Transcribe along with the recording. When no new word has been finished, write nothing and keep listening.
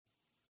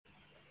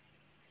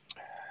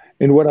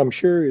And what I'm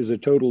sure is a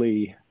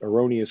totally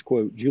erroneous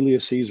quote,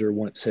 Julius Caesar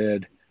once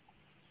said,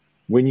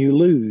 when you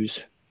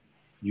lose,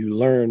 you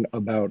learn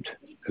about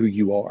who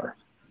you are.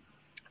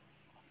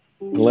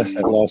 Unless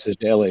that loss is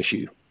to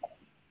LSU.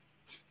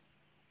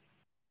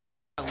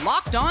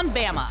 Locked On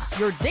Bama,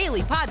 your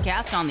daily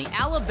podcast on the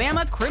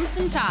Alabama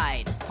Crimson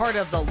Tide. Part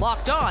of the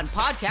Locked On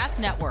Podcast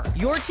Network,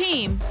 your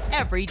team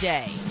every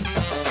day.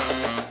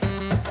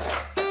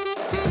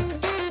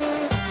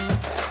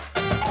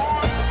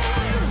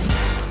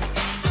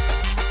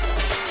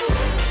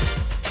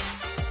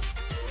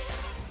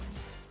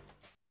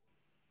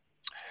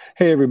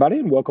 Hey, everybody,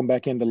 and welcome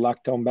back into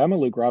Locked On Bama.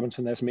 Luke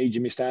Robinson, that's me.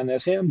 Jimmy Stein,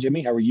 that's him.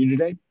 Jimmy, how are you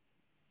today?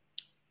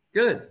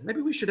 Good. Maybe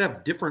we should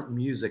have different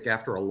music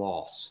after a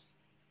loss.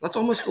 That's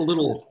almost a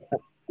little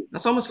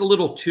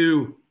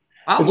too.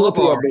 I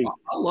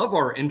love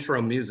our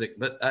intro music,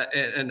 but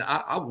and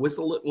I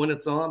whistle it when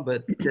it's on.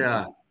 But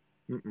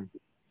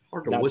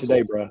hard to Not whistle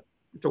today, bro.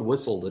 To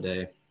whistle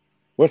today.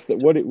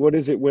 What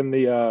is it when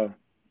the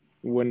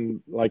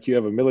when like you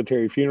have a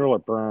military funeral?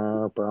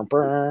 Brr, brr,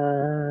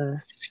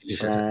 brr,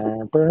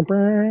 brr, brr,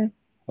 brr.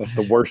 That's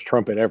the worst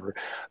trumpet ever.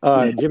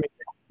 Jimmy,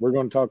 we're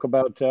going to talk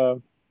about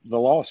the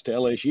loss to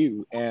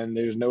LSU, and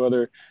there's no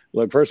other.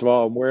 Look, first of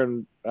all, I'm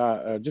wearing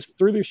just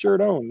threw this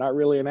shirt on. Not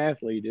really an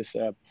athlete, it's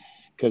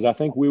because I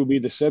think we will be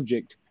the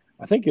subject.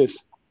 I think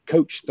it's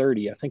Coach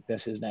 30. I think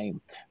that's his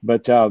name,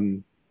 but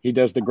he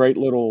does the great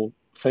little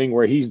thing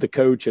where he's the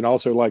coach, and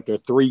also like the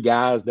three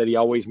guys that he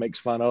always makes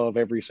fun of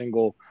every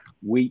single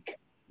week.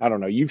 I don't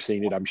know. You've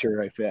seen it, I'm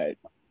sure. If it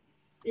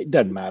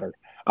doesn't matter,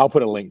 I'll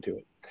put a link to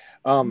it.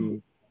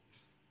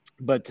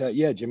 But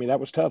yeah, Jimmy, that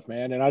was tough,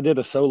 man. And I did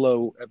a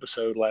solo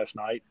episode last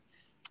night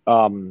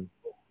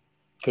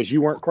because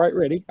you weren't quite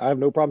ready. I have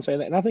no problem saying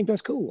that. And I think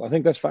that's cool. I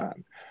think that's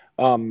fine.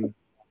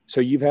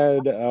 So you've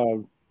had,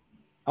 I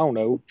don't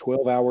know,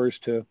 12 hours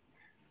to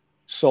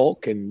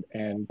sulk and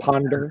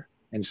ponder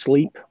and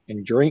sleep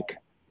and drink.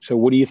 So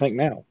what do you think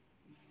now?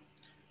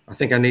 I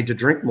think I need to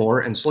drink more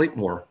and sleep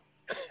more.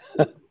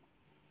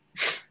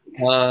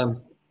 I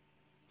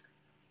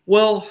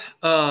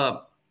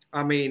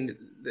mean,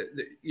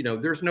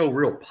 there's no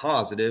real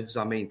positives,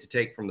 to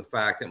take from the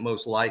fact that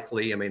most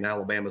likely,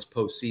 Alabama's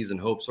postseason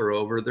hopes are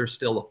over. There's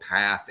still a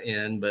path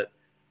in, but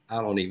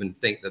I don't even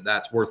think that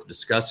that's worth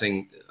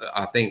discussing.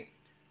 I think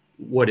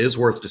what is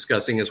worth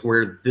discussing is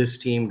where this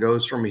team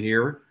goes from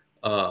here.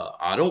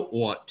 I don't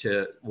want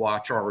to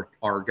watch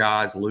our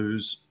guys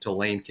lose to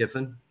Lane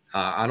Kiffin.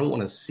 I don't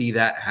want to see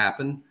that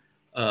happen.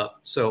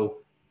 So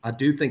I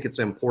do think it's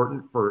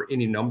important for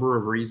any number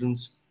of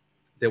reasons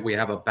that we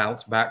have a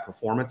bounce back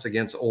performance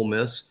against Ole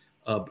Miss.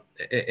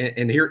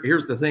 And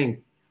here's the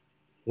thing.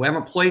 We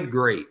haven't played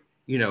great,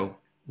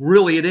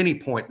 really at any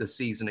point this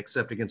season,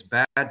 except against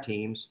bad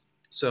teams.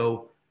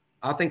 So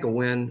I think a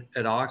win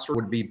at Oxford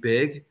would be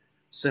big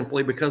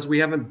simply because we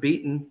haven't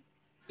beaten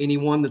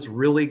anyone that's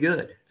really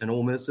good. And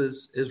Ole Miss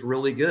is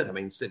really good.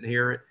 Sitting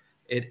here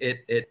at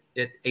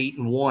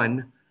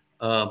 8-1,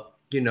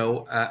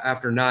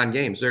 after 9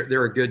 games,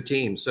 they're a good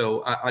team.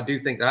 So I do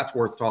think that's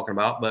worth talking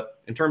about.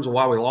 But in terms of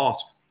why we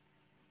lost,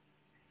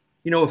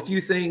 a few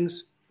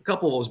things, a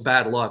couple of it was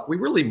bad luck. We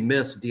really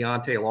missed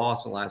Deontay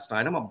Lawson last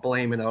night. I'm not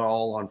blaming it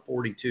all on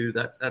 42.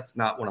 That's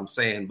not what I'm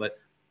saying. But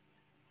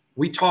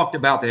we talked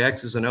about the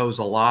X's and O's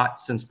a lot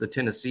since the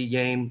Tennessee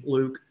game,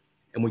 Luke.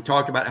 And we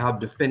talked about how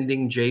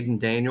defending Jaden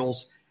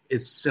Daniels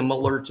is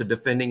similar to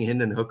defending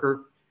Hendon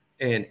Hooker.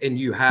 And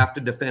you have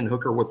to defend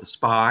Hooker with the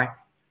spy.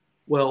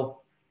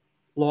 Well,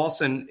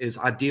 Lawson is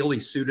ideally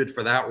suited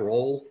for that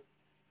role.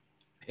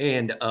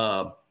 And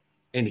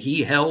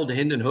he held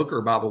Hendon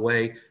Hooker, by the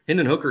way.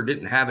 Hendon Hooker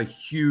didn't have a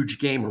huge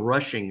game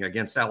rushing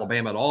against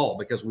Alabama at all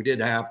because we did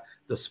have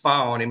the spy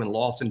on him, and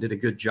Lawson did a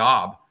good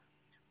job.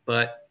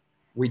 But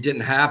we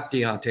didn't have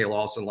Deontay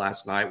Lawson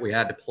last night. We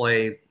had to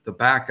play the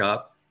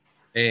backup,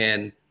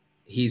 and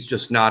he's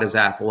just not as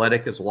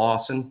athletic as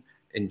Lawson.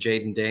 And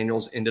Jaden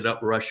Daniels ended up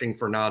rushing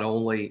for not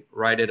only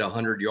right at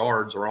 100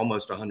 yards or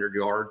almost 100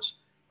 yards.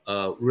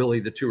 Really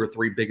the 2 or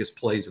 3 biggest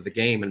plays of the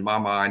game in my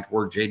mind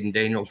were Jaden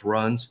Daniels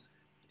runs,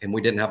 and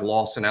we didn't have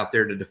Lawson out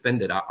there to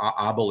defend it.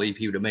 I believe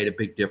he would have made a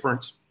big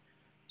difference.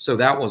 So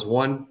that was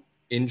one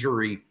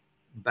injury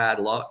bad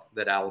luck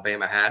that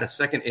Alabama had. A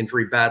second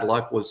injury bad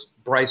luck was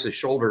Bryce's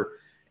shoulder.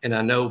 And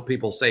I know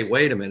people say,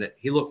 wait a minute,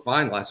 he looked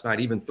fine last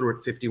night, even threw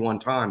it 51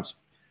 times.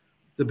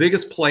 The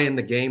biggest play in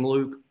the game,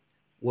 Luke,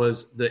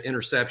 was the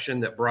interception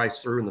that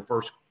Bryce threw in the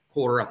first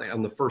quarter, I think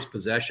on the first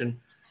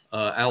possession.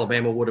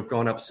 Alabama would have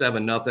gone up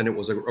 7-0. It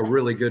was a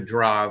really good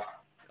drive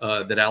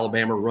that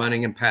Alabama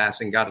running and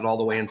passing, got it all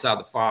the way inside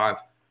the 5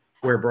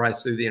 where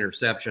Bryce threw the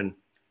interception.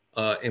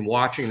 And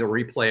watching the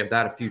replay of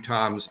that a few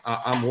times,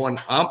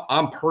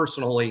 I'm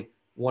personally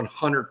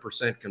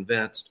 100%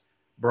 convinced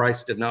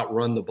Bryce did not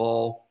run the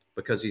ball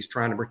because he's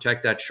trying to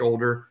protect that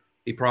shoulder.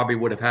 He probably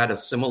would have had a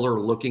similar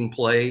looking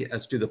play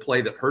as to the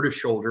play that hurt his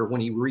shoulder when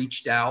he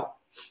reached out.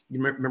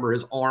 You remember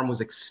his arm was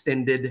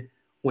extended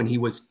when he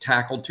was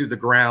tackled to the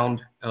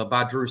ground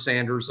by Drew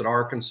Sanders at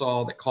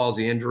Arkansas that caused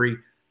the injury.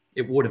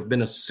 It would have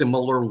been a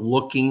similar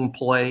looking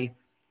play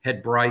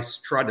had Bryce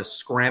tried to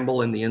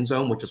scramble in the end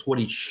zone, which is what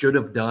he should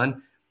have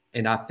done.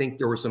 And I think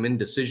there was some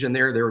indecision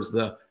there. There was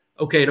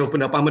okay, it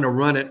opened up. I'm going to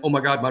run it. Oh, my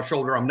God, my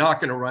shoulder. I'm not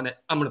going to run it.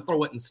 I'm going to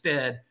throw it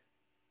instead.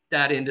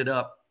 That ended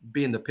up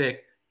being the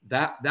pick.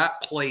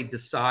 That play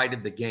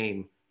decided the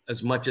game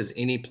as much as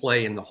any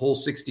play in the whole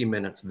 60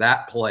 minutes.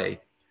 That play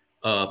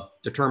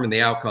determined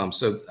the outcome.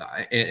 So,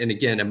 and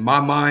again, in my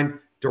mind,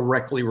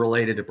 directly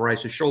related to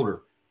Bryce's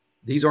shoulder.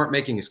 These aren't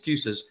making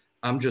excuses.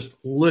 I'm just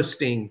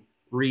listing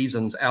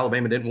reasons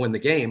Alabama didn't win the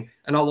game.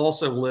 And I'll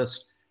also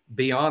list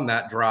beyond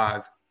that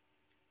drive,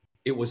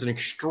 it was an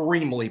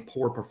extremely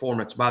poor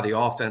performance by the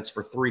offense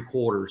for 3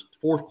 quarters.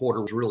 Fourth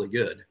quarter was really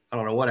good. I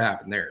don't know what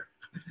happened there.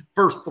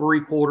 First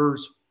 3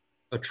 quarters,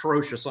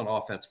 atrocious on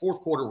offense. Fourth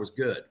quarter was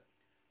good.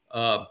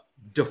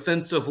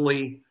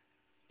 Defensively,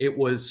 it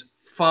was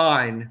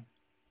fine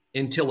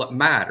until it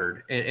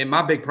mattered. And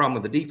my big problem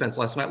with the defense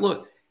last night,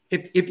 look,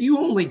 if you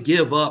only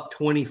give up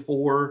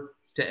 24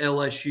 to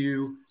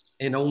LSU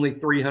and only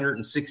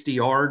 360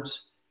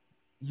 yards,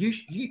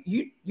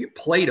 you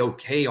played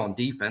okay on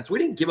defense. We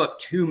didn't give up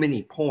too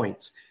many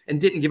points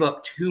and didn't give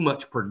up too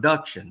much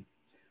production.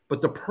 But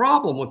the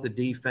problem with the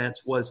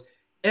defense was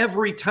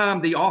every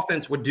time the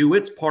offense would do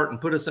its part and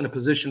put us in a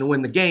position to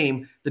win the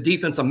game, the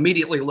defense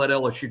immediately let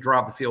LSU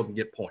drive the field and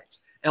get points.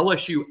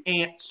 LSU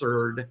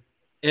answered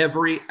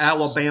every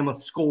Alabama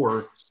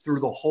score through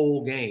the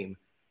whole game.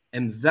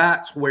 And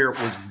that's where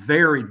it was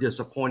very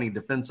disappointing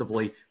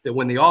defensively, that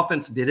when the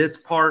offense did its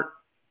part,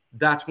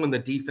 that's when the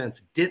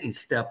defense didn't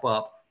step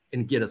up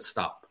and get a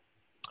stop.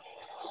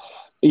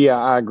 Yeah,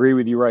 I agree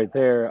with you right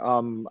there.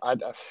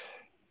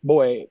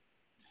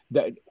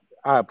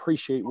 I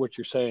appreciate what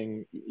you're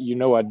saying. You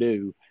know I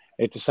do.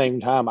 At the same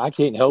time, I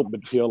can't help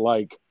but feel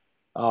like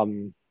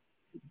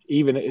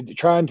even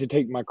trying to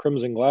take my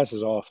crimson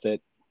glasses off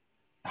that,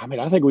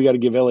 I think we got to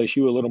give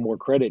LSU a little more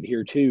credit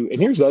here too. And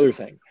here's the other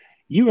thing.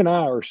 You and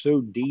I are so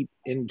deep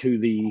into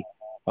the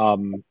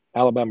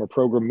Alabama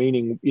program,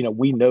 meaning,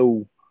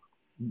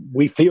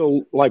 we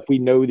feel like we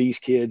know these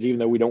kids, even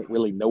though we don't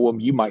really know them.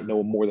 You might know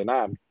them more than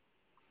I.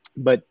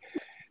 But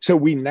so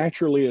we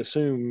naturally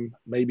assume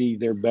maybe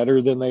they're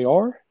better than they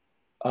are.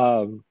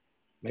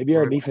 Maybe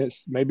our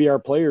defense, maybe our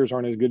players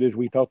aren't as good as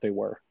we thought they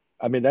were.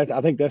 I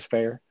think that's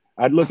fair.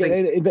 I'd look at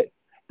it.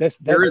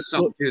 There is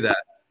something to that.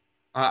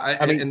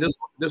 And this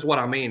is what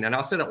I mean. And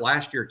I said it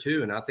last year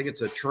too. And I think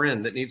it's a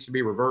trend that needs to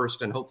be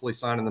reversed, and hopefully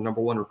signing the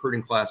number 1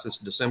 recruiting class this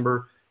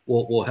December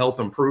will help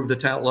improve the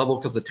talent level,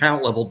 because the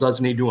talent level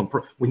does need to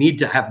improve. We need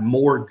to have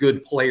more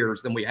good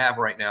players than we have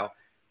right now.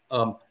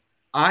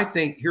 I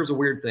think here's a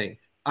weird thing.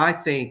 I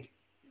think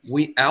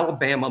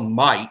Alabama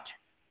might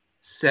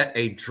set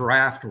a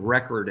draft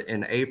record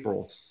in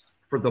April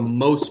for the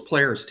most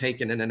players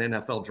taken in an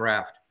NFL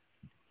draft,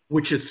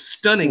 which is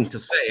stunning to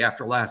say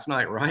after last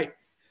night, right?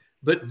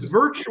 But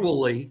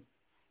virtually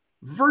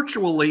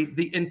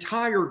the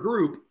entire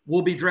group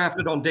will be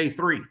drafted on day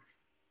 3.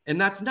 And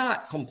that's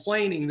not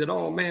complaining that,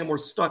 oh, man, we're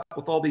stuck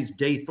with all these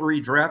day 3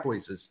 draft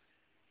choices.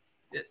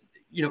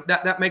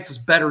 That makes us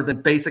better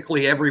than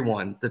basically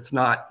everyone that's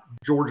not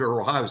Georgia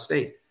or Ohio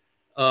State.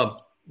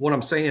 What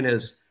I'm saying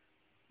is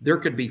there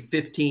could be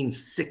 15,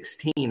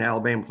 16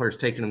 Alabama players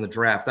taken in the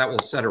draft. That will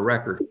set a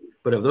record.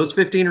 But of those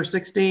 15 or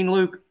 16,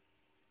 Luke,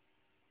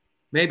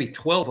 maybe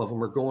 12 of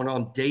them are going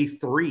on day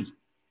 3.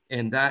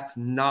 And that's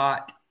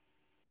not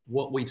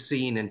what we've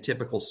seen in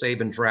typical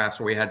Saban drafts,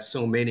 where we had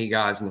so many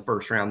guys in the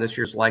first round. This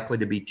year's likely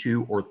to be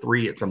 2 or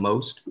 3 at the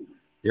most.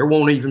 There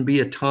won't even be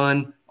a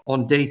ton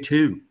on day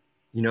 2,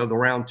 the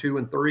round 2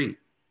 and 3.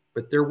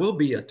 But there will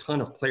be a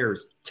ton of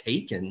players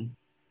taken.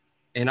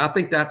 And I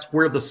think that's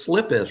where the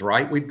slip is,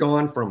 right? We've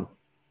gone from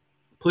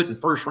putting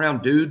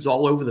first-round dudes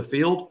all over the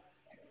field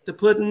to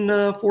putting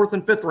 4th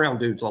and 5th round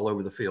dudes all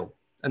over the field.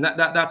 And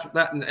that's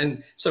that.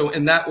 And so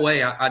in that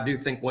way, I do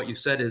think what you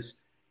said is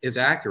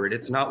accurate.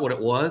 It's not what it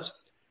was.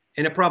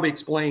 And it probably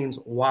explains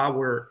why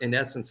we're, in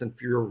essence, if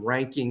you're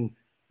ranking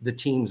the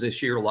teams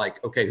this year,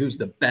 like, okay, who's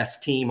the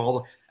best team?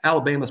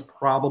 Alabama's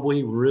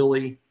probably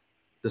really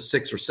the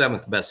 6th or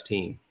 7th best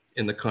team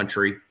in the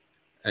country,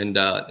 and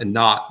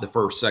not the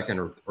 1st,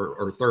 2nd,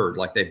 or 3rd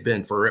like they've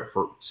been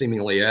for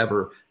seemingly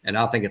ever. And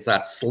I think it's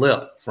that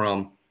slip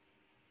from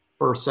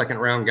 1st, 2nd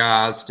round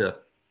guys to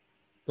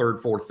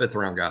 3rd, 4th, 5th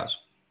round guys.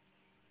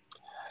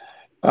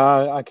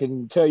 I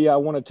can tell you, I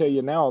want to tell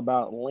you now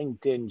about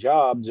LinkedIn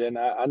Jobs, and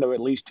I know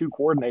at least 2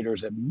 coordinators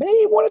that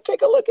may want to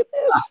take a look at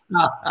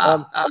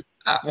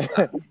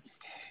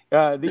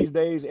this. These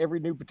days, every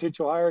new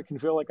potential hire can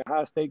feel like a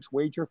high-stakes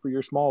wager for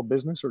your small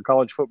business or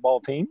college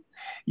football team.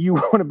 You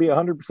want to be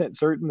 100%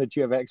 certain that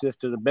you have access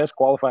to the best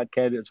qualified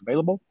candidates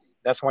available.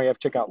 That's why you have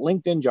to check out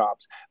LinkedIn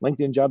Jobs.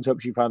 LinkedIn Jobs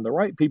helps you find the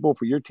right people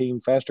for your team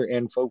faster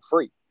and for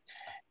free.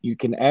 You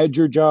can add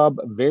your job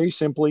very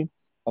simply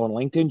on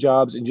LinkedIn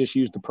Jobs and just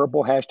use the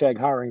purple hashtag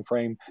hiring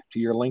frame to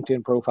your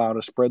LinkedIn profile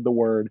to spread the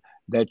word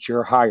that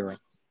you're hiring.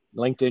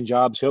 LinkedIn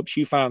Jobs helps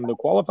you find the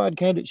qualified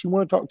candidates you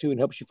want to talk to and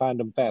helps you find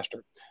them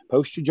faster.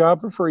 Post your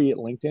job for free at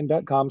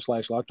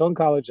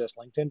linkedin.com/lockedoncollege. That's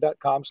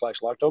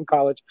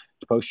linkedin.com/lockedoncollege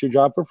to post your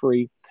job for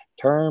free.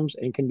 Terms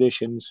and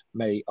conditions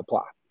may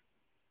apply.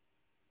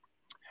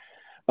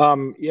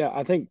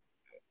 I think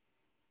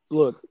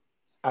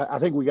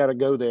we got to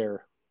go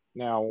there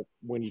now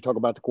when you talk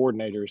about the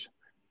coordinators.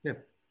 Yeah.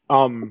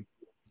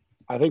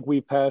 I think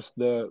we passed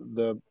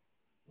the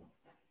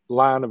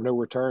line of no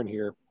return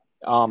here,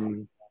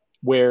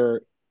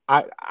 where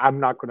I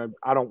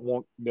don't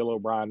want Bill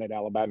O'Brien at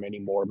Alabama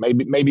anymore.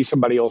 Maybe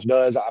somebody else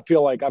does. I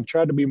feel like I've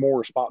tried to be more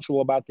responsible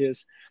about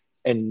this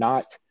and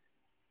not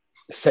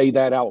say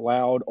that out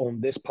loud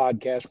on this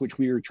podcast, which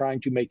we are trying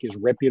to make as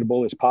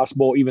reputable as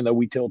possible, even though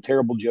we tell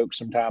terrible jokes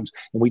sometimes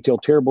and we tell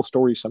terrible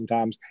stories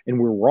sometimes and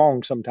we're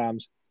wrong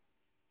sometimes.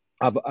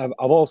 I've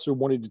also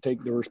wanted to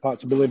take the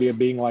responsibility of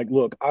being like,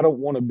 look, I don't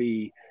want to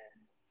be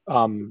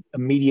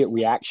immediate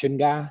reaction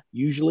guy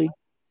usually,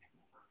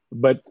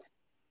 but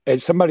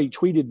as somebody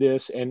tweeted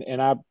this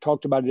and I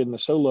talked about it in the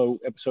solo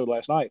episode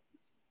last night,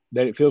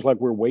 that it feels like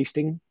we're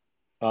wasting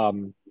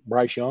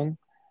Bryce Young.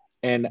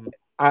 And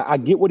I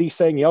get what he's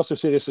saying. He also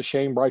said it's a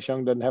shame Bryce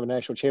Young doesn't have a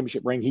national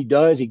championship ring. He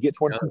does. He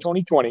gets one from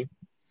 2020.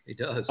 He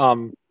does.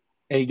 And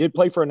he did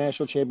play for a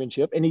national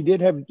championship, and he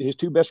did have his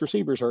two best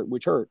receivers hurt,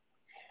 which hurt.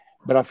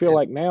 But I feel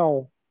like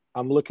now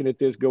I'm looking at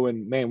this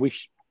going, man,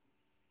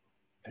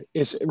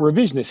 it's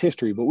revisionist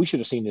history, but we should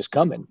have seen this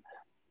coming.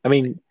 I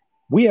mean,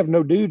 we have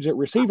no dudes at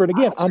receiver. And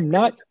again, I'm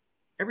not.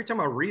 Every time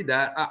I read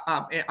that,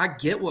 I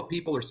get what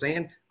people are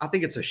saying. I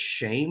think it's a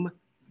shame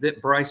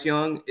that Bryce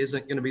Young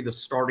isn't going to be the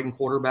starting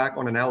quarterback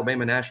on an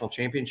Alabama national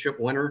championship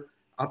winner.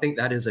 I think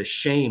that is a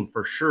shame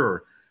for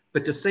sure.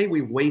 But to say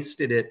we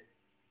wasted it,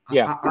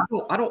 yeah,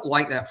 I don't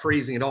like that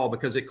phrasing at all,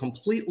 because it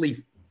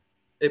completely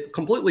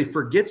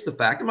forgets the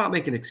fact. I'm not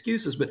making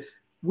excuses, but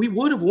we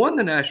would have won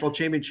the national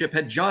championship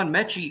had John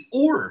Mechie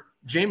or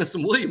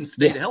Jameson Williams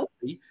stayed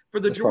healthy for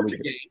the Georgia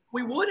game.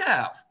 We would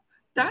have.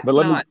 That's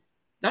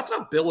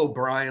not Bill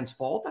O'Brien's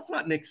fault. That's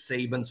not Nick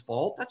Saban's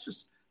fault.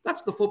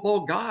 That's the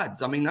football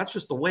gods. I mean, that's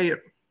the way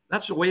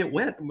it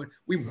went.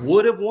 We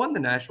would have won the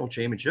national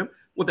championship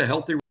with a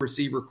healthy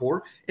receiver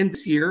core. And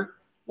this year,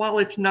 while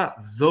it's not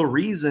the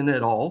reason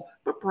at all,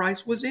 but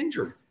Bryce was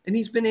injured. And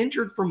he's been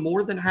injured for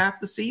more than half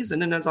the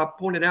season. And as I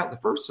pointed out in the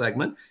first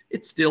segment,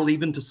 it still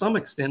even to some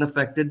extent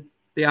affected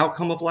the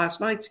outcome of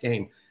last night's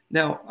game.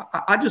 Now,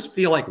 I just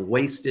feel like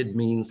wasted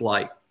means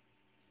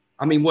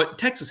what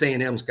Texas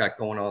A&M's got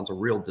going on is a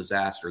real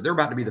disaster. They're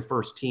about to be the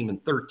first team in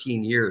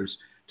 13 years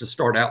to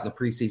start out in the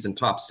preseason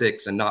top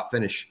 6 and not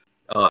finish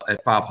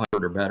at 500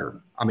 or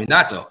better. I mean,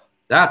 that's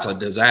a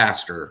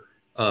disaster.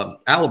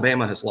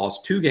 Alabama has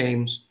lost 2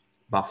 games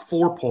by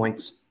 4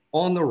 points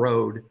on the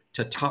road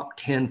to top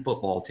 10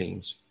 football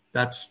teams.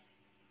 It's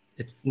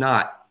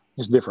different.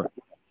 It's different.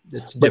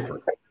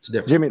 It's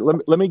different. Jimmy,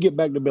 let me get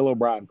back to Bill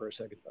O'Brien for a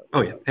second, though.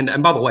 Oh, yeah.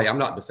 And by the way, I'm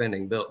not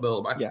defending Bill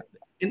O'Brien. Yeah.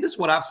 And this is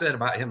what I've said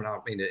about him, and I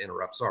don't mean to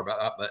interrupt. Sorry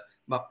about that.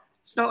 But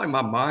it's not like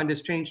my mind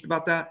has changed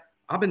about that.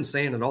 I've been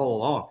saying it all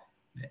along.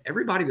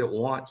 Everybody that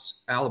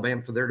wants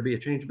Alabama for there to be a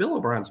change, Bill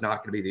O'Brien's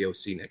not going to be the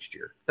OC next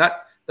year.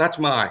 That's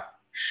my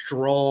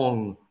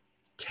strong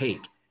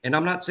take. And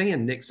I'm not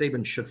saying Nick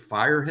Saban should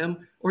fire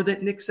him or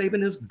that Nick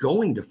Saban is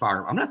going to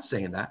fire him. I'm not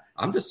saying that.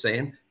 I'm just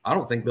saying I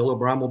don't think Bill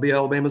O'Brien will be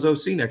Alabama's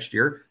OC next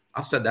year.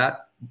 I've said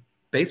that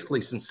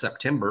basically since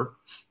September.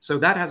 So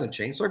that hasn't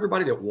changed. So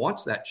everybody that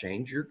wants that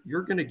change,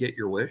 you're going to get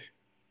your wish.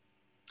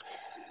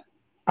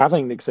 I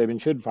think Nick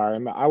Saban should fire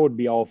him. I would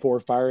be all for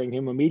firing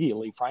him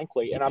immediately,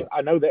 frankly. And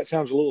I know that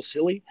sounds a little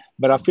silly,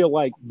 but I feel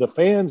like the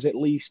fans at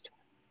least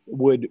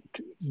would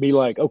be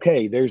like,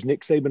 okay, there's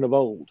Nick Saban of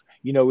old.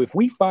 You know, if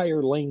we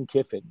fire Lane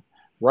Kiffin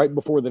right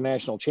before the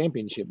national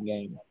championship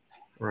game,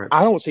 right,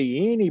 I don't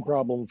see any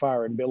problem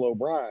firing Bill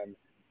O'Brien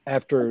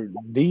after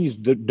these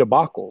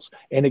debacles.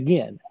 And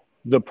again,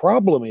 the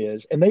problem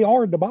is, and they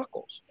are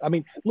debacles. I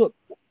mean, look,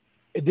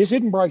 this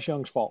isn't Bryce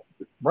Young's fault.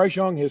 Bryce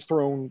Young has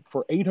thrown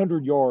for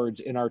 800 yards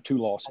in our 2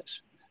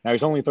 losses. Now,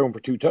 he's only thrown for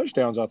 2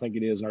 touchdowns, I think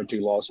it is, in our 2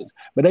 losses,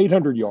 but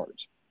 800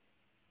 yards.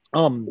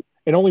 And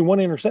only 1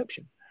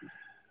 interception.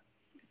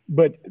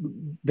 But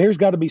there's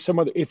got to be some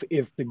other –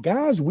 if the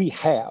guys we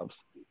have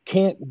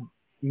can't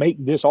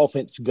make this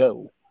offense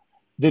go,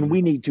 then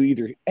we need to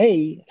either,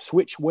 A,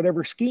 switch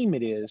whatever scheme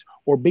it is,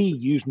 or B,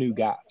 use new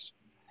guys.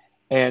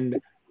 And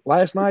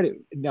last night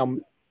now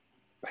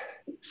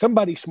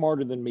somebody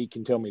smarter than me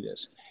can tell me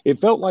this.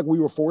 It felt like we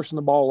were forcing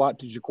the ball a lot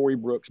to Ja'Cory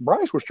Brooks.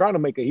 Bryce was trying to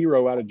make a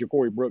hero out of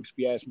Ja'Cory Brooks, if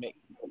you ask me.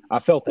 I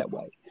felt that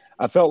way.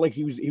 I felt like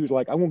he was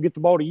like, I won't get the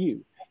ball to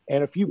you.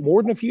 And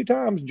more than a few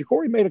times,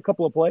 Ja'Cory made a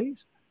couple of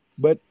plays.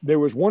 But there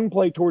was one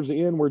play towards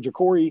the end where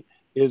Ja'Cory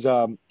is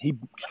he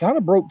kind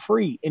of broke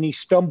free and he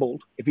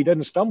stumbled. If he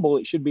doesn't stumble,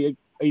 it should be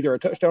either a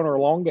touchdown or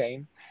a long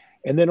game.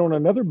 And then on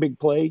another big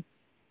play,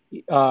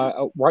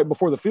 right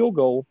before the field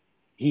goal,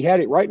 he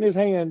had it right in his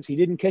hands. He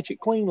didn't catch it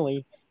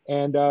cleanly,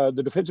 and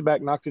the defensive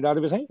back knocked it out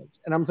of his hands.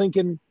 And I'm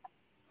thinking,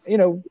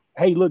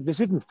 hey, look, this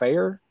isn't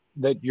fair.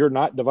 that you're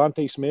not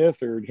Devontae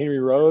Smith or Henry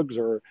Ruggs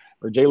or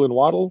Jalen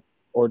Waddle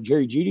or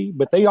Jerry Jeudy,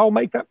 but they all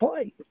make that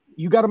play.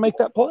 You got to make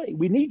that play.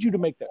 We need you to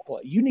make that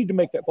play. You need to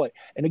make that play.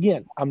 And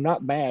again, I'm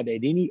not mad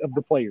at any of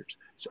the players.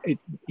 So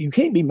you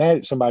can't be mad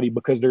at somebody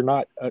because they're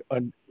not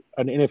an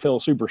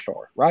NFL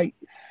superstar, right?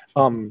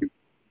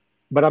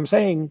 But I'm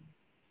saying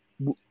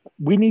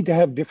we need to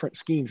have different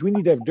schemes. We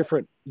need to have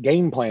different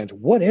game plans,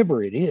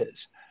 whatever it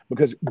is,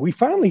 because we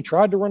finally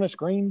tried to run a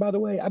screen, by the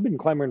way. I've been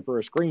clamoring for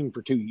a screen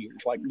for 2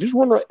 years. Like, just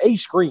run a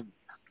screen.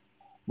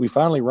 We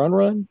finally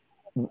run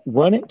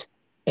it,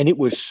 and it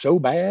was so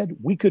bad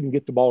we couldn't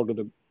get the ball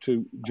to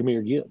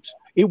Jahmyr Gibbs.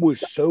 It was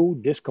so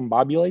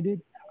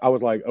discombobulated. I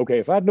was like, okay,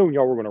 if I'd known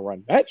y'all were going to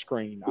run that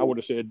screen, I would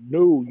have said,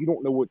 no, you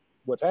don't know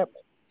what's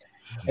happening.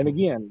 And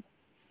again,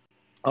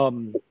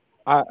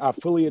 I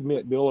fully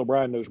admit Bill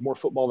O'Brien knows more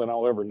football than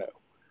I'll ever know.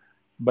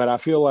 But I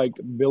feel like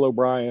Bill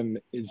O'Brien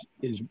is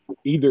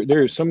either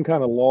there is some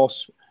kind of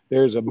loss.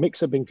 There's a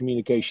mix-up in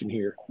communication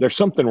here. There's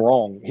something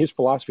wrong. His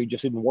philosophy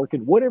just isn't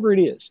working. Whatever it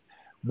is,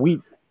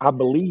 I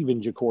believe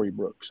in Ja'Cory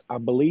Brooks. I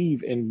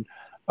believe in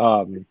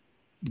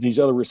these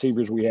other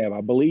receivers we have.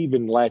 I believe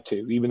in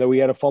Latu, even though he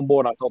had a fumble,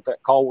 and I thought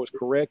that call was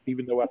correct,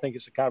 even though I think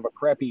it's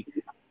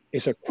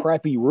a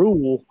crappy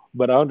rule,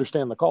 but I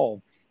understand the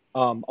call.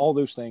 All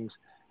those things.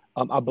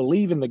 I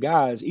believe in the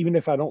guys, even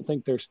if I don't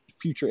think they're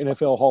future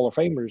NFL Hall of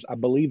Famers. I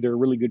believe they're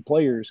really good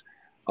players.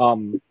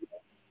 But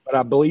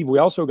I believe we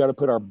also got to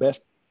put our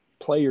best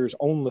players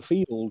on the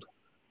field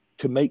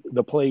to make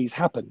the plays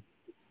happen.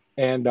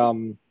 And,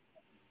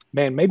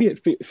 man, maybe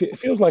it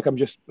feels like I'm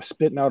just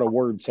spitting out a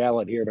word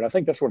salad here, but I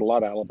think that's what a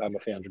lot of Alabama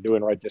fans are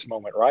doing right this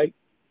moment, right?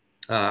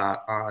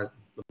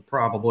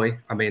 Probably.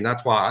 I mean,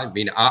 that's why.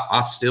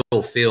 I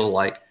still feel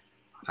like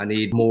I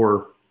need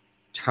more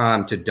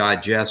time to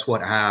digest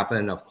what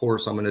happened. Of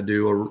course, I'm going to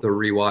do the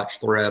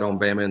rewatch thread on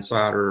Bama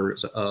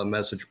Insider's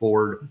message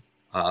board.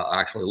 I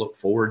actually look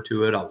forward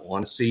to it. I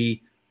want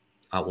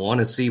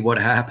to see what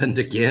happened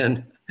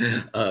again,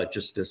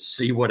 just to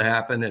see what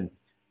happened. And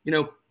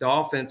the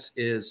offense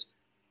is,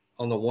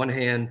 on the one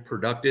hand,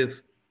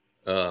 productive,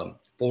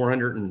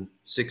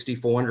 460,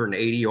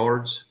 480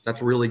 yards.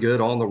 That's really good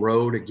on the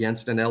road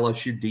against an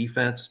LSU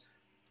defense.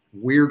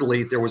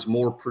 Weirdly, there was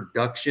more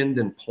production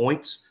than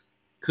points.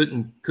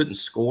 Couldn't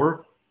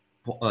score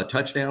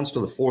touchdowns to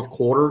the fourth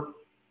quarter.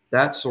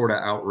 That's sort of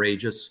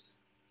outrageous.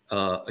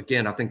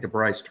 Again, I think the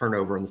Bryce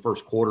turnover in the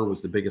first quarter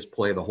was the biggest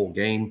play of the whole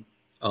game.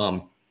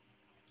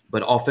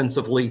 But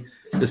offensively,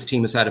 this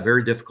team has had a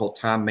very difficult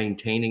time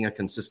maintaining a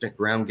consistent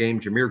ground game.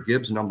 Jahmyr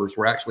Gibbs' numbers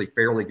were actually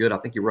fairly good. I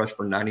think he rushed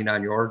for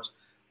 99 yards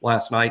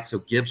last night, so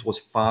Gibbs was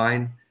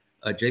fine.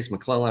 Jason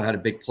McClellan had a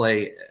big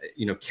play,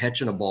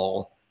 catching a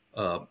ball.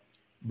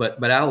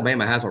 But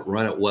Alabama hasn't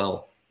run it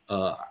well.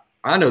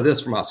 I know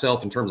this for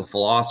myself in terms of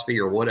philosophy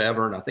or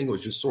whatever, and I think it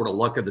was just sort of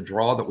luck of the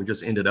draw that we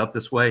just ended up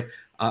this way.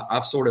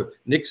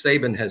 Nick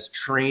Saban has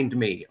trained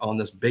me on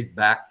this big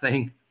back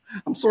thing.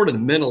 I'm sort of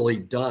mentally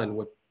done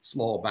with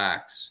small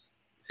backs.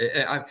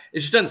 It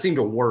just doesn't seem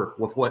to work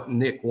with what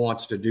Nick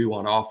wants to do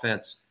on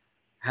offense.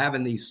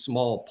 Having these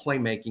small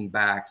playmaking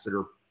backs that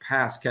are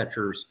pass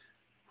catchers,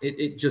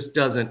 it just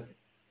doesn't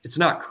 – it's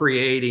not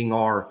creating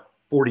our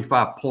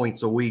 45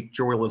 points a week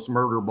joyless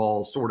murder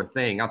ball sort of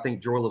thing. I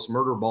think joyless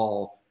murder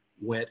ball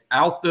went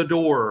out the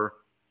door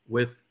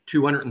with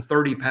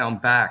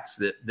 230-pound backs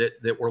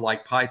that were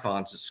like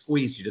pythons that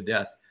squeezed you to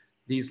death.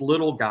 These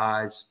little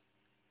guys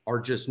are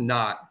just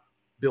not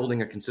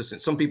building a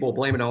consistent. Some people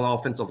blame it on the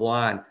offensive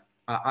line.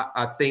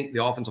 I think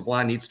the offensive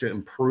line needs to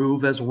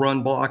improve as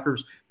run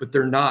blockers, but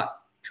they're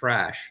not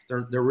trash.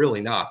 They're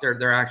really not.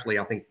 They're actually,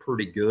 I think,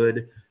 pretty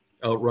good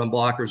run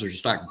blockers. They're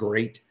just not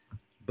great.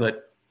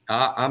 But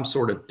I'm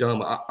sort of dumb.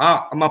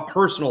 My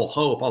personal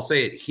hope, I'll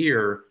say it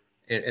here,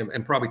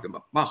 and probably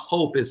my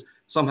hope is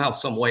somehow,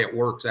 some way it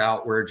works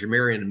out where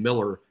Jamarian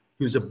Miller,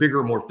 who's a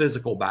bigger, more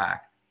physical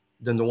back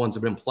than the ones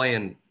that have been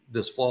playing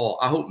this fall,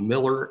 I hope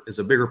Miller is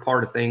a bigger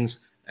part of things,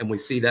 and we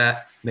see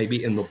that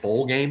maybe in the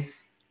bowl game.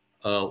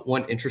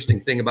 One interesting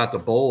thing about the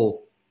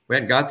bowl, we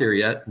hadn't got there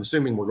yet, I'm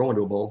assuming we're going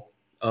to a bowl,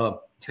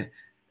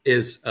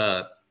 is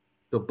the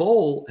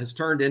bowl has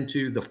turned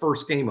into the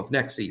first game of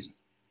next season.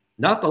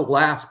 Not the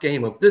last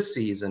game of this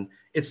season,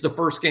 it's the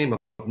first game of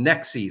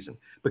next season,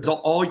 because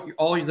all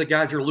the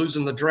guys you're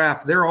losing the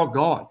draft, they're all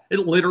gone. It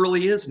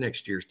literally is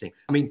next year's team.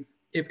 I mean,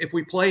 if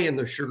we play in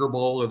the Sugar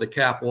Bowl or the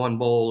Cap One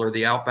Bowl or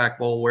the Outback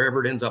Bowl,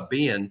 wherever it ends up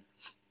being,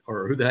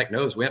 or who the heck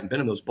knows, we haven't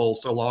been in those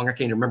bowls so long, I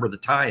can't remember the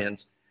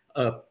tie-ins.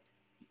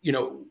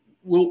 Jalen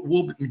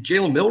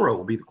Milroe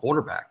will be the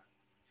quarterback.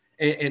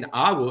 And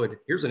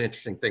here's an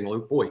interesting thing,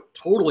 Luke, boy,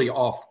 totally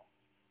off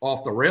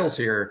the rails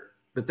here,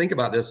 but think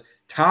about this.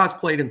 Ty's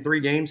played in 3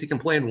 games. He can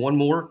play in 1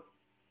 more.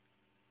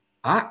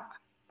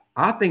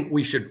 I think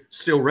we should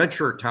still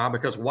redshirt Ty,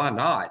 because why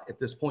not? At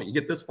this point, you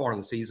get this far in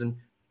the season,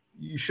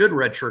 you should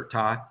redshirt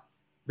Ty,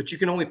 but you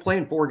can only play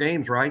in 4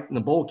 games, right? And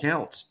the bowl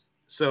counts.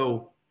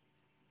 So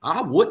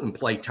I wouldn't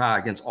play Ty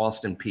against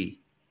Austin Peay.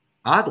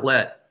 I'd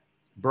let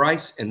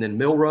Bryce and then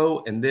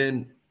Milroe and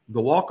then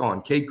the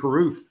walk-on, Cade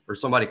Carruth, or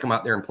somebody come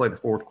out there and play the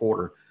fourth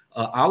quarter.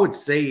 I would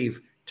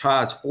save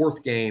Ty's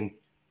fourth game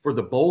for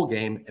the bowl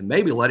game and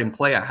maybe let him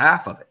play a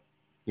half of it,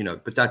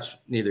 but that's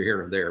neither here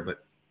nor there,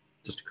 but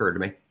just occurred to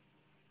me.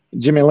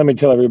 Jimmy, let me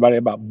tell everybody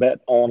about Bet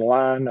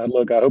Online.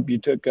 Look, I hope you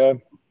took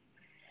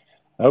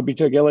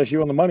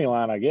LSU on the money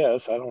line, I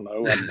guess. I don't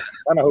know. I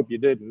kind of hope you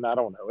didn't. I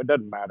don't know. It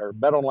doesn't matter.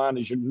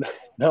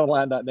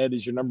 BetOnline.net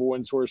is your number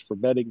one source for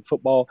betting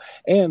football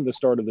and the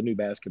start of the new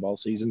basketball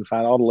season.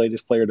 Find all the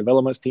latest player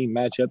developments, team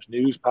matchups,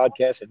 news,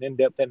 podcasts, and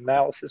in-depth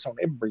analysis on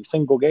every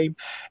single game.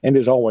 And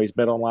as always,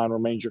 BetOnline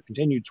remains your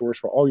continued source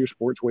for all your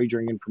sports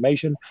wagering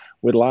information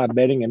with live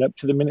betting and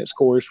up-to-the-minute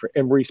scores for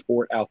every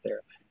sport out there.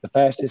 The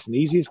fastest and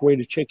easiest way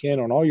to check in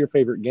on all your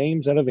favorite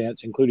games and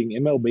events, including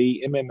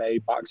MLB,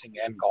 MMA, boxing,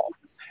 and golf.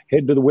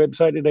 Head to the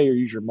website today or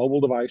use your mobile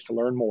device to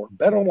learn more.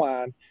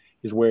 BetOnline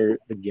is where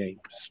the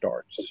game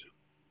starts.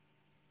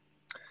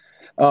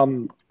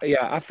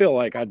 I feel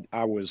like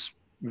I was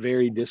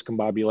very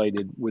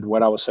discombobulated with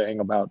what I was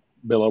saying about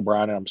Bill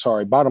O'Brien, and I'm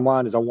sorry. Bottom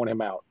line is I want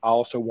him out. I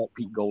also want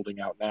Pete Golding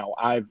out now.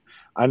 I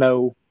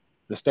know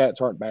the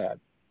stats aren't bad.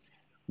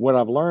 What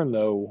I've learned,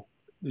 though,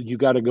 you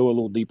got to go a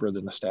little deeper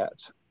than the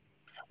stats.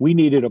 We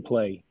needed a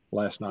play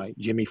last night,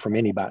 Jimmy, from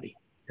anybody.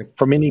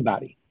 From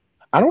anybody.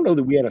 I don't know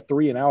that we had a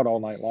 3-and-out all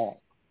night long.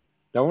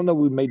 I don't know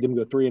we made them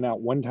go 3-and-out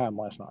one time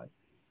last night.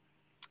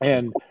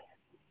 And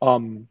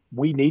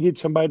we needed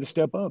somebody to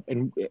step up.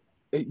 And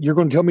you're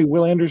going to tell me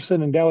Will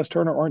Anderson and Dallas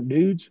Turner aren't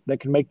dudes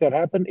that can make that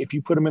happen if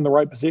you put them in the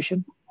right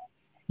position?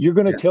 You're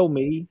going to tell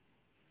me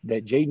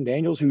that Jaden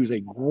Daniels, who's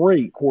a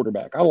great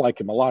quarterback, I like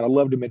him a lot. I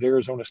loved him at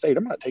Arizona State.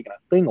 I'm not taking a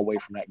thing away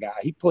from that guy.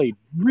 He played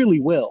really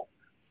well.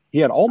 He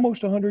had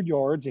almost 100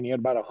 yards, and he had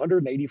about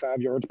 185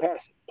 yards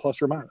passing,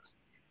 plus or minus.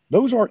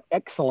 Those aren't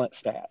excellent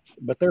stats,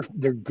 but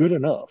they're good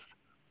enough.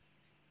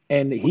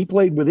 And he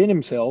played within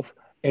himself,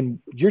 and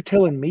you're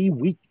telling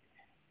me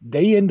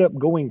they end up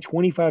going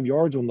 25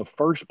 yards on the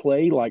first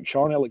play like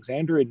Sean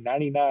Alexander in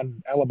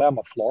 99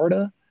 Alabama,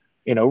 Florida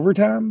in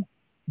overtime?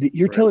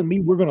 You're telling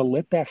me we're going to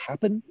let that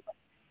happen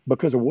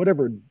because of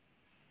whatever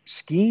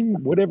scheme,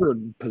 whatever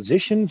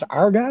positions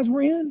our guys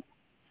were in?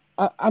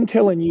 I'm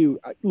telling you,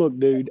 look,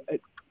 dude –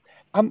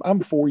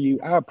 I'm for you.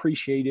 I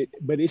appreciate it,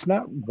 but it's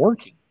not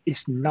working.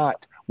 It's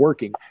not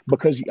working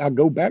because I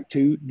go back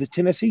to the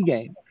Tennessee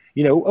game.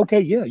 You want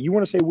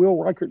to say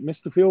Will Reichert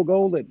missed the field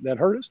goal that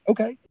hurt us?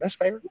 Okay, that's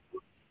fair.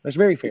 That's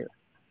very fair.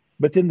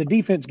 But then the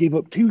defense gave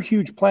up 2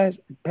 huge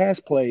pass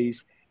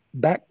plays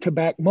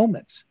back-to-back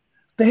moments.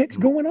 What the heck's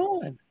going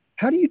on?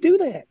 How do you do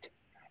that?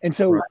 And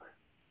so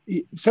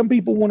some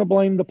people want to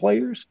blame the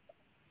players.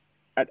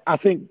 I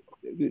think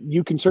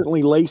you can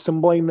certainly lay some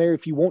blame there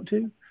if you want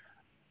to.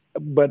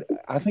 But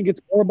I think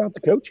it's more about the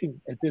coaching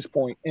at this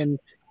point. And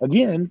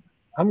again,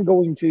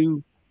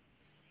 Saban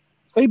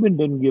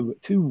didn't give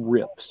 2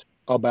 rips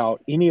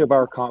about any of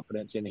our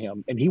confidence in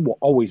him. And he will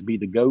always be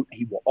the GOAT.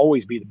 He will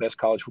always be the best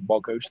college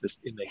football coach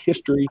in the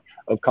history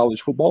of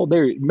college football.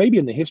 Maybe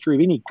in the history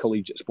of any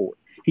collegiate sport.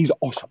 He's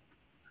awesome.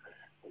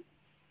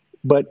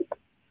 But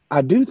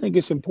I do think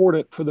it's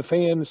important for the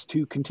fans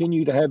to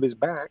continue to have his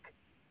back.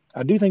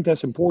 I do think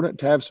that's important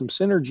to have some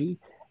synergy.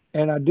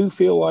 And I do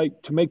feel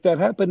like to make that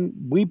happen,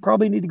 we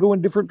probably need to go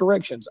in different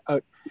directions.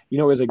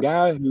 As a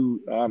guy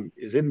who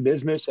is in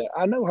business,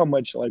 I know how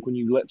much, like when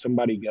you let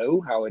somebody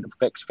go, how it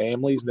affects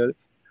families.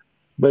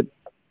 But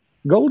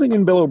Golding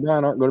and Bill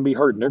O'Brien aren't going to be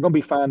hurting. They're going to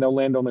be fine. They'll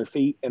land on their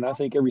feet, and I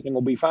think everything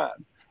will be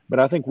fine.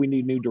 But I think we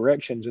need new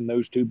directions in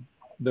those two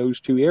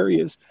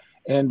areas.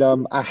 And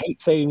I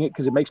hate saying it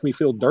because it makes me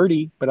feel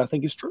dirty, but I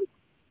think it's true.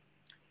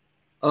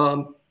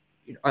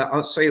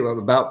 I'll say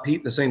about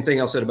Pete the same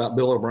thing I said about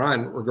Bill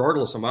O'Brien.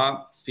 Regardless of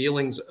my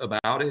feelings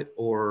about it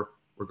or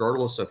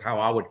regardless of how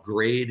I would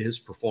grade his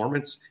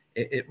performance,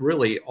 it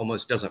really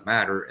almost doesn't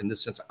matter in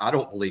this sense. I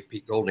don't believe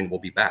Pete Golding will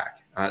be back.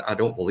 I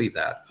don't believe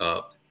that.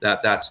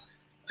 That's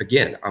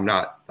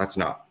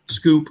not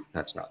scoop.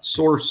 That's not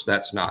source.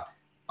 That's not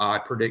I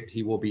predict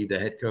he will be the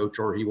head coach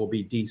or he will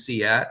be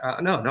DC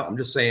at. No, I'm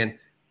just saying,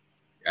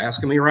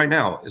 asking me right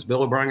now, is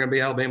Bill O'Brien going to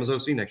be Alabama's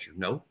OC next year?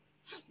 No.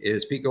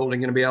 Is Pete Golding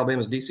going to be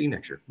Alabama's DC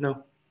next year?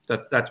 No.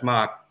 That's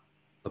my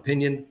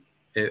opinion.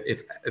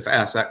 If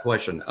asked that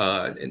question,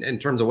 in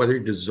terms of whether he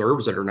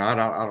deserves it or not,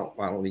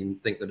 I don't even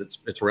think that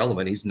it's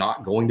relevant. He's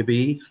not going to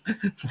be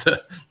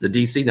the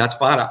DC. That's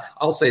fine.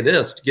 I'll say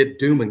this to get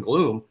doom and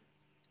gloom.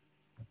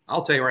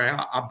 I'll tell you right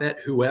now, I bet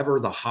whoever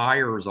the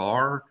hires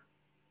are,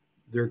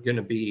 they're going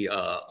to be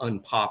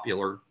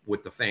unpopular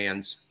with the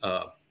fans.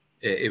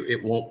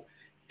 It won't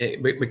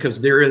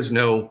because there is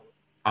no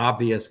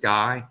obvious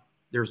guy.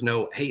 There's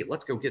no, hey,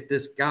 let's go get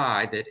this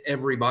guy that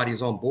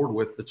everybody's on board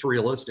with that's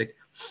realistic.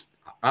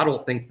 I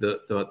don't think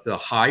the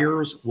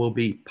hires will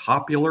be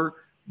popular,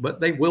 but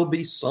they will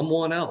be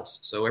someone else.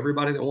 So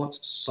everybody that wants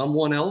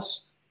someone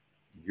else,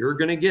 you're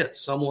going to get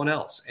someone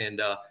else. And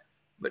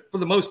but for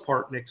the most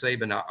part, Nick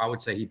Saban, I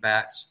would say he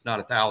bats not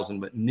 1,000,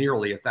 but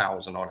nearly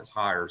 1,000 on his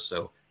hires.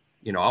 So,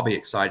 I'll be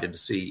excited to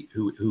see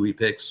who he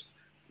picks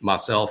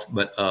myself.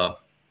 But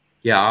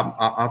yeah,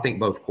 I think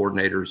both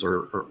coordinators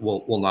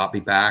will not be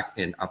back.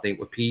 And I think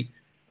with Pete,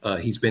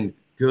 he's been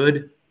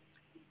good.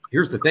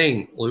 here's the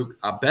thing, Luke.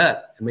 I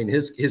bet. I mean,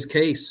 his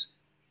case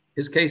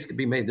could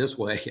be made this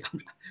way.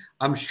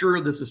 I'm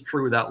sure this is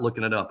true without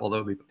looking it up.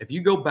 Although, if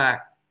you go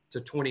back to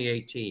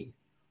 2018,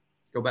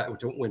 go back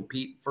to when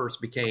Pete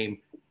first became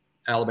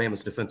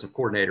Alabama's defensive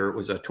coordinator. It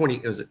was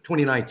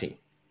 2019.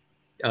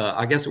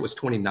 I guess it was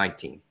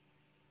 2019.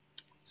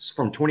 It's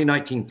from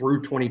 2019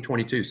 through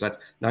 2022. So that's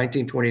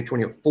 19, 20,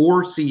 20,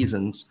 4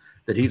 seasons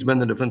that he's been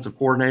the defensive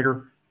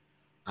coordinator.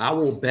 I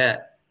will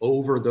bet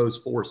over those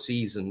 4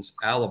 seasons,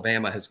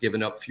 Alabama has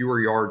given up fewer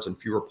yards and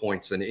fewer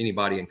points than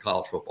anybody in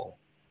college football.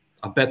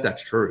 I bet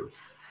that's true.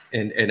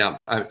 And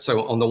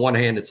so on the one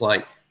hand, it's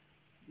like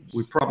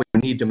we probably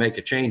need to make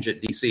a change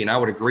at DC, and I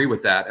would agree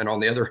with that. And on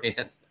the other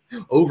hand,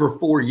 over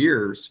 4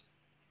 years,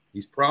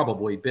 he's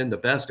probably been the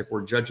best if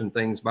we're judging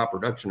things by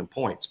production and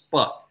points.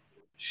 But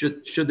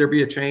should there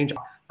be a change?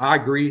 I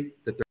agree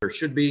that there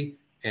should be,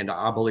 and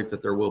I believe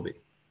that there will be.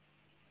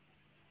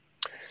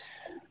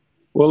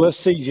 Well, let's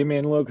see, Jimmy,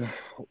 and look,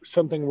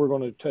 something we're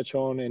going to touch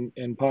on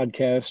in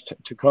podcast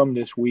to come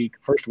this week.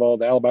 First of all,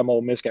 the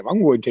Alabama-Ole Miss game.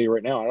 I'm going to tell you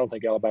right now, I don't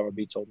think Alabama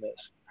beats Ole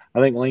Miss.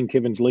 I think Lane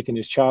Kiffin's licking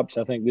his chops.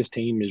 I think this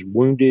team is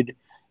wounded,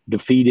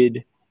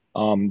 defeated.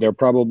 They're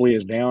probably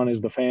as down as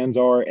the fans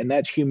are, and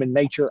that's human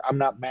nature. I'm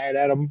not mad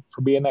at them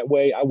for being that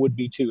way. I would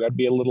be too. I'd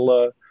be a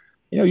little,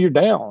 you're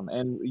down,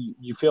 and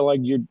you feel like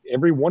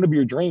every one of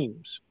your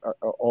dreams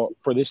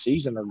for this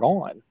season are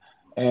gone.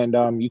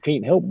 And you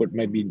can't help but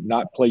maybe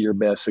not play your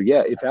best. So,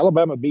 yeah, if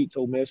Alabama beats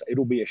Ole Miss,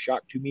 it'll be a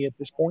shock to me at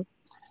this point.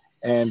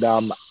 And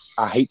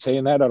I hate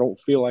saying that. I don't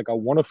feel like I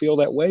want to feel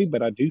that way,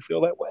 but I do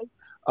feel that way.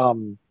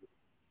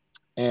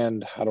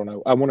 And I don't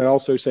know. I want to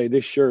also say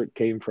this shirt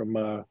came from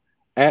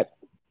wait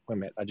a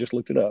minute, I just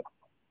looked it up.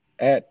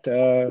 At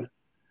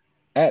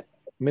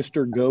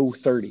Mr. Go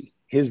 30.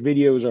 His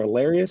videos are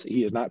hilarious.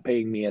 He is not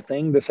paying me a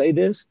thing to say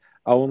this.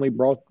 I only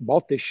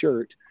bought this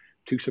shirt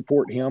to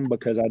support him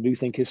because I do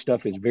think his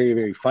stuff is very,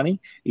 very funny,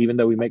 even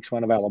though he makes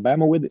fun of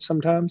Alabama with it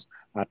sometimes.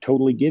 I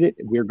totally get it.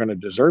 We're going to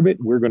deserve it.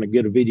 We're going to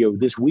get a video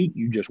this week.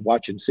 You just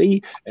watch and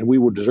see, and we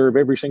will deserve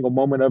every single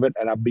moment of it.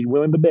 And I'd be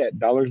willing to bet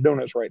dollars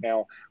donuts right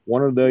now.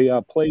 One of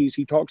the plays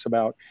he talks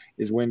about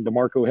is when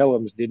DeMarco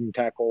Hellams didn't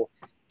tackle,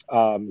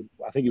 I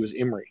think it was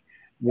Emory,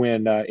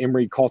 when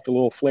Emory caught the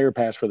little flare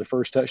pass for the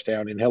first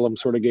touchdown, and Hellams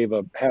sort of gave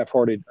a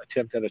half-hearted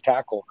attempt at a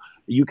tackle.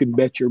 You can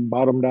bet your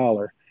bottom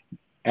dollar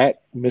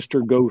at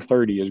Mr. Go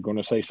 30 is going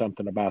to say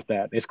something about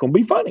that. It's going to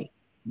be funny,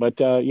 but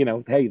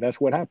hey, that's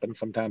what happens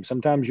sometimes.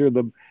 Sometimes you're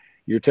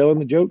telling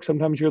the joke.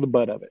 Sometimes you're the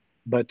butt of it.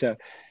 But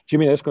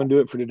Jimmy, that's going to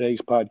do it for today's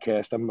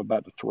podcast. I'm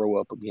about to throw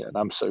up again.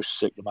 I'm so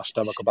sick to my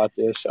stomach about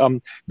this.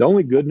 The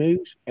only good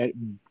news,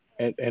 and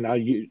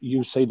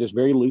you say this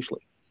very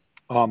loosely,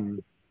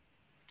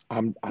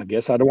 I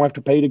guess I don't have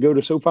to pay to go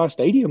to SoFi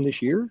Stadium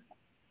this year.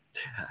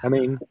 I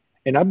mean.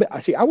 And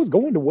I was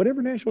going to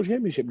whatever national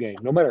championship game,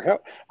 no matter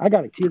how. I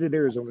got a kid at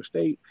Arizona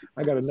State.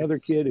 I got another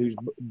kid who's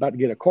about to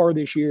get a car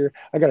this year.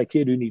 I got a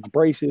kid who needs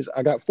braces.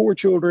 I got 4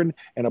 children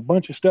and a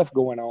bunch of stuff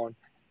going on.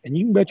 And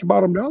you can bet your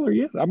bottom dollar,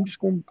 yeah, I'm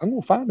going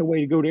to find a way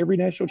to go to every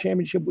national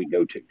championship we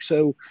go to.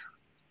 So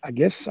I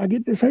guess I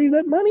get to save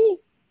that money.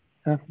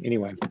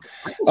 Anyway.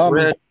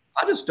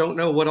 I just don't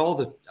know what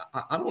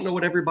I don't know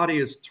what everybody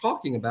is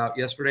talking about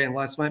yesterday and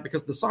last night,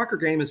 because the soccer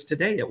game is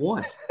today at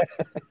 1.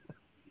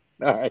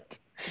 All right.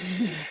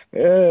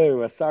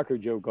 Oh, a soccer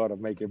joke ought to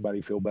make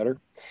everybody feel better.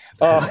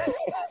 All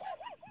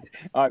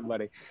right,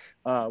 buddy.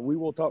 We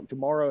will talk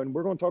tomorrow, and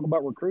we're going to talk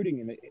about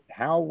recruiting and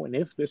how and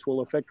if this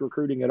will affect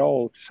recruiting at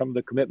all, some of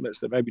the commitments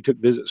that maybe took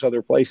visits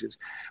other places.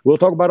 We'll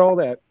talk about all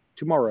that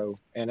tomorrow,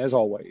 and as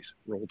always,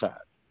 roll tide.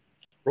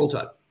 Roll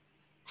tide.